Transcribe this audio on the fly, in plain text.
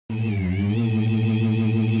I'm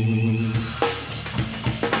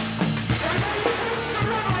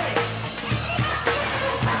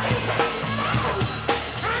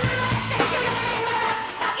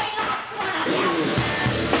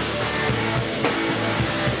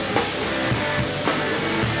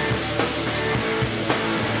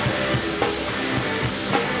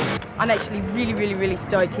actually really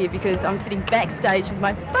stoked here because I'm sitting backstage with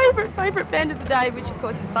my favourite band of the day, which of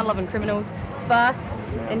course is Lovin Criminals, Fast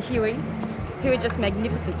and Huey, who are just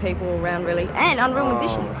magnificent people all around really, and unreal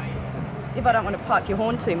musicians. If I don't want to pipe your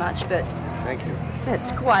horn too much, but... Thank you.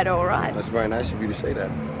 That's quite all right. That's very nice of you to say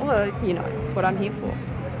that. Well, you know, it's what I'm here for.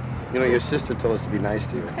 You know, your sister told us to be nice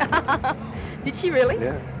to you. Did she really?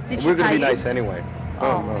 Yeah. Did she We're going to be pay nice you? anyway.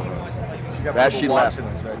 Oh. No. She got As people she left.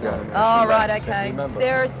 watching us right now. Oh, She right, left, okay. remember.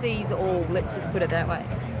 Sarah sees all, let's just put it that way.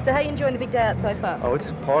 So how are you enjoying the big day out so far? Oh, it's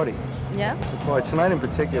a party. Yeah? It's a party. Tonight in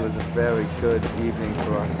particular is a very good evening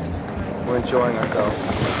for us. We're enjoying ourselves.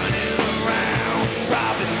 Running around,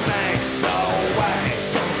 robbing banks away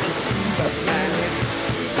from the supersonic.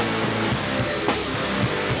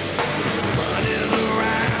 Running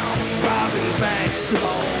around, robbing banks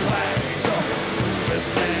away from the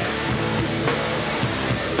supersonic.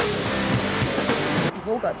 You've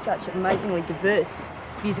all got such amazingly diverse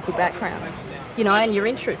musical backgrounds, you know, and your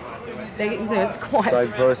interests. It's quite...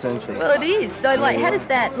 Diverse interests. Well, it is. So, like, how does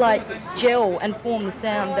that, like, gel and form the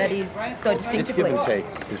sound that is so It's distinctively... give and take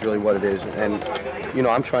is really what it is. And, you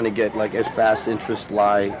know, I'm trying to get, like, as fast interests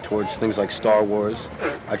lie towards things like Star Wars.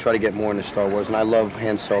 I try to get more into Star Wars. And I love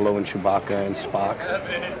Han Solo and Chewbacca and Spock.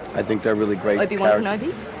 I think they're really great Obi-Wan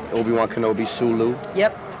characters. Kenobi? Obi-Wan Kenobi, Sulu.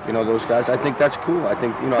 Yep. You know, those guys. I think that's cool. I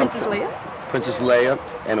think, you know... Princess Leia? Princess Leia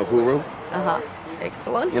and Uhuru. Uh-huh.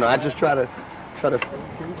 Excellent. You know, I just try to... he's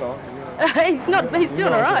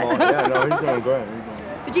doing all right. Yeah, no, he's doing great.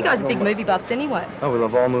 But you guys are big movie buffs anyway. Oh, we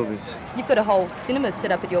love all movies. You've got a whole cinema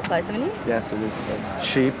set up at your place, haven't you? Yes, it is. It's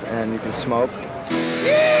cheap and you can smoke.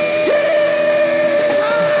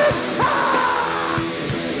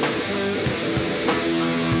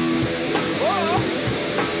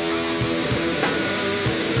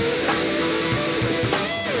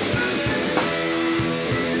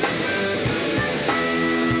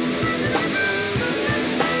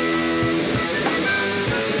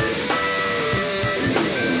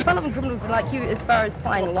 Lovin Criminals, like you, as far as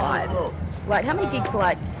playing live, like how many gigs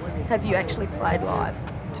like have you actually played live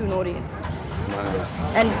to an audience?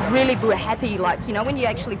 And really were happy, like, you know, when you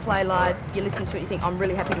actually play live, you listen to it, you think, I'm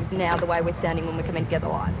really happy with now the way we're sounding when we're coming together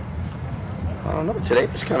live. I don't know. Today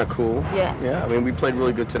was kind of cool. Yeah. Yeah. I mean, we played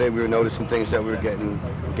really good today. We were noticing things that we were getting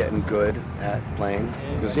good at playing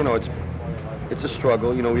because, you know, it's a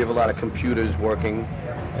struggle. You know, we have a lot of computers working,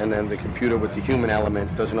 and then the computer with the human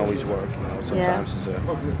element doesn't always work. You know, sometimes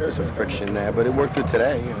there's a friction there, but it worked good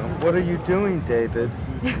today. You know. What are you doing, David?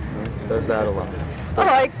 Does that a lot. Oh,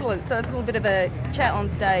 excellent. So it's a little bit of a chat on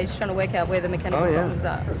stage, trying to work out where the mechanical problems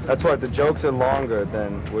are. That's why the jokes are longer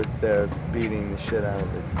than with their beating the shit out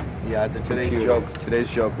of it. Yeah, today's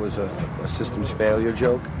joke was a systems failure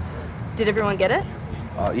joke. Did everyone get it?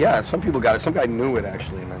 Yeah, some people got it. Some guy knew it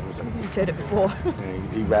actually, and I was like, You said it before.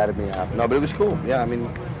 he ratted me out. No, but it was cool. Yeah, I mean,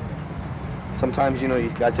 sometimes, you know, you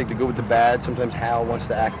gotta take the good with the bad. Sometimes Hal wants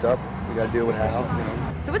to act up. You gotta deal with Hal, you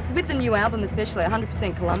know. So it's with the new album, especially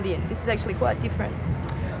 100% Colombian. This is actually quite different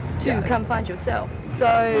to Come Find Yourself. So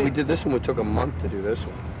when we did this one, it took a month to do this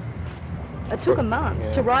one. It took a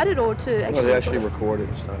month to write it or to actually... No, they actually recorded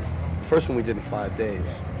and stuff. The first one we did in 5 days.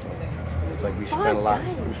 It's like we spent a lot.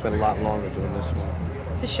 We spent a lot longer doing this one.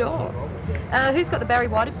 For sure. Who's got the Barry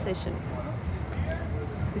White obsession?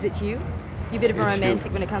 Is it you? You're a bit of a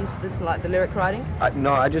romantic when it comes to this, like the lyric writing?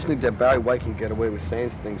 No, I just think that Barry White can get away with saying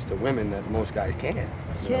things to women that most guys can't.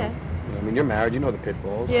 Yeah. You know, I mean, you're married, you know the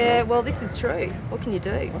pitfalls. Yeah, you know? well, this is true. What can you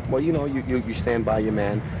do? Well, you know, you stand by your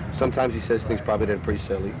man. Sometimes he says things probably that are pretty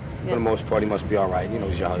silly. For the most part, he must be all right. You know,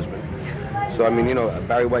 he's your husband. So, I mean, you know,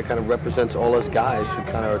 Barry White kind of represents all us guys who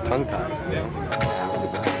kind of are tongue-tied, you know?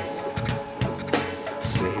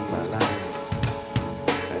 Saved my life.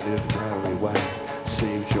 And if Barry White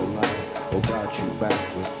saved your life or got you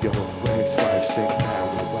back with your ex-wife, sing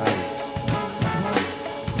Barry White.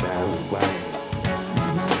 Barry White.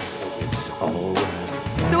 It's all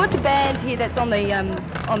right. So what's the band here that's on the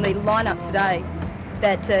lineup today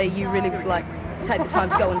that you really would like take the time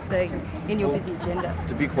to go and see in your busy agenda?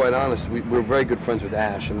 To be quite honest, we're very good friends with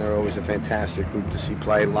Ash, and they're always a fantastic group to see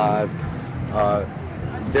play live.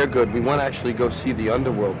 They're good. We want to actually go see the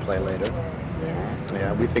Underworld play later.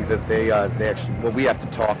 Yeah, we think that they actually, well, we have to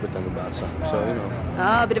talk with them about something, so, you know.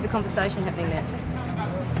 Ah, a bit of a conversation happening there.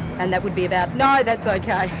 And that would be about, no, that's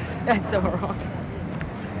okay. That's all right.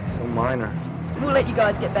 minor. We'll let you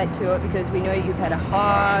guys get back to it because we know you've had a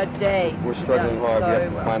hard day. We're struggling You've hard. done We so have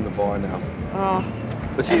to well. climb the bar now.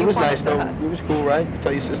 Oh, But see, And it you was find nice it so though. hard. It was cool, right?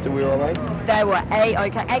 Tell your sister we were all right? they were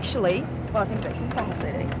A-okay. Actually, well, I think back. Who's on my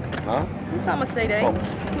CD? Huh? Who's on my CD?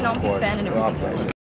 Oh, You know, I'm a big fan and Well, everything. So